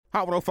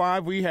Hot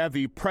 105, we have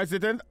the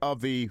president of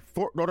the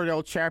Fort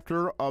Lauderdale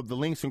chapter of the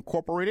Links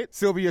Incorporated,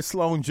 Sylvia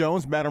Sloan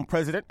Jones. Madam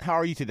President, how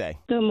are you today?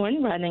 Good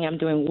morning, Rodney. I'm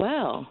doing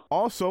well.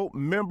 Also,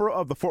 member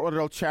of the Fort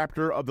Lauderdale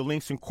chapter of the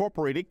Links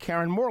Incorporated,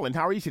 Karen Moreland.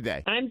 How are you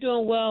today? I'm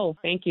doing well.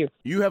 Thank you.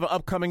 You have an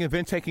upcoming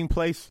event taking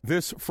place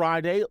this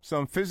Friday,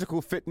 some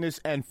physical fitness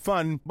and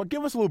fun, but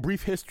give us a little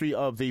brief history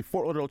of the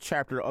Fort Lauderdale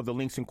chapter of the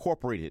Links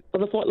Incorporated.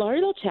 Well, the Fort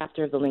Lauderdale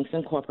chapter of the Links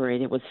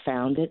Incorporated was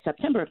founded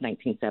September of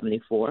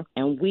 1974,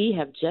 and we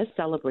have just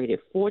celebrated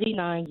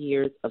 49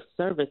 years of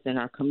service in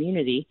our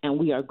community, and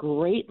we are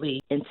greatly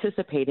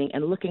anticipating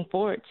and looking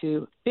forward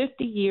to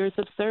 50 years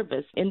of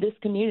service in this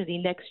community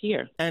next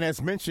year. And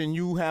as mentioned,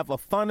 you have a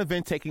fun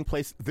event taking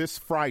place this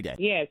Friday.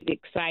 Yes,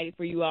 excited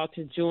for you all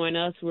to join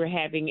us. We're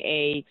having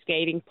a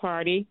skating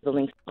party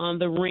on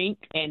the Rink,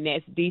 and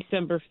that's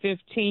December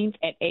 15th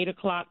at 8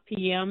 o'clock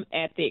p.m.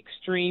 at the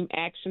Extreme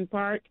Action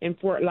Park in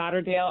Fort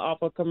Lauderdale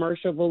off of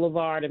Commercial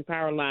Boulevard and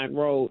Powerline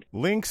Road.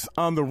 Links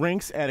on the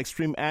Rinks at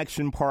Extreme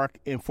Action Park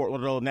in Fort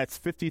Lauderdale, and that's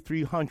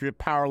 5300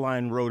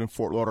 Powerline Road in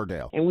Fort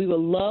Lauderdale. And we would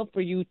love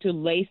for you to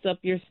lace up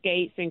your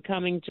skates and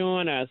come and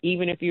join us,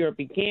 even if you're a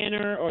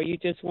beginner or you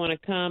just want to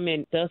come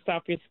and dust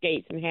off your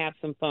skates and have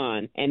some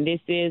fun. And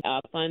this is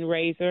a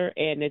fundraiser,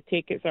 and the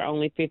tickets are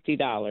only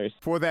 $50.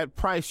 For that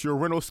price, your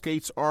rental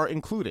skates are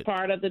included.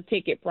 Part of the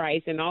ticket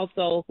price, and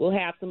also we'll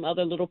have some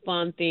other little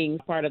fun things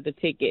part of the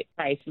ticket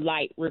price,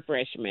 light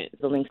refreshments.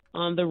 The Links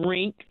on the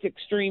Rink,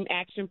 Extreme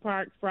Action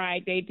Park,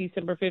 Friday,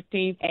 December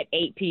 15th at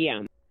 8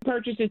 p.m.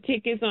 Purchase your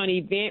tickets on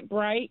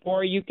Eventbrite,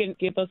 or you can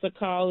give us a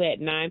call at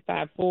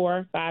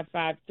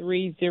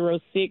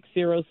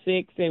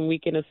 954-553-0606, and we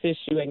can assist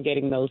you in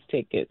getting those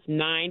tickets.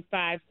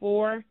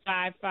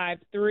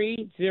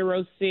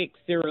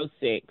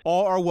 954-553-0606.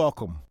 All are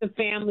welcome. The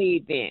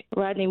family event.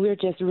 Rodney, we're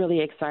just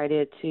really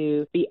excited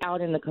to be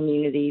out in the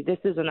community. This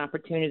is an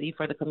opportunity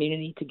for the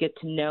community to get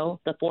to know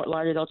the Fort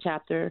Lauderdale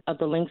chapter of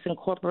the Links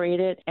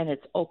Incorporated, and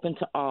it's open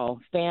to all.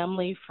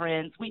 Family,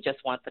 friends, we just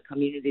want the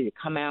community to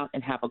come out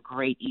and have a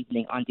great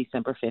evening on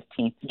December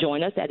 15th.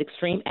 Join us at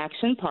Extreme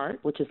Action Park,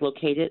 which is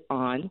located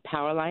on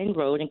Powerline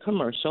Road and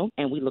Commercial,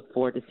 and we look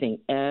forward to seeing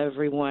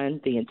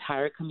everyone, the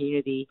entire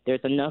community.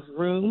 There's enough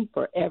room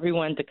for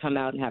everyone to come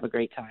out and have a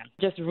great time.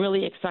 Just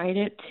really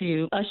excited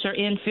to usher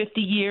in 50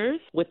 years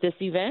with this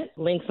event,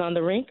 Links on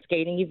the Rink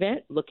skating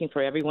event. Looking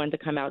for everyone to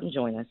come out and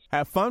join us.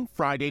 Have fun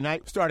Friday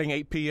night starting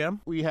 8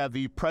 p.m. We have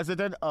the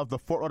president of the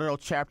Fort Lauderdale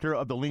chapter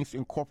of the Links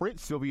Incorporated,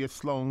 Sylvia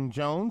Sloan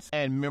Jones,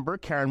 and member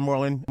Karen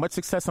Moreland. Much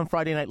success on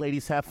Friday night,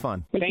 ladies. Have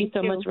fun. Thank you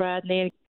so much, Rodney.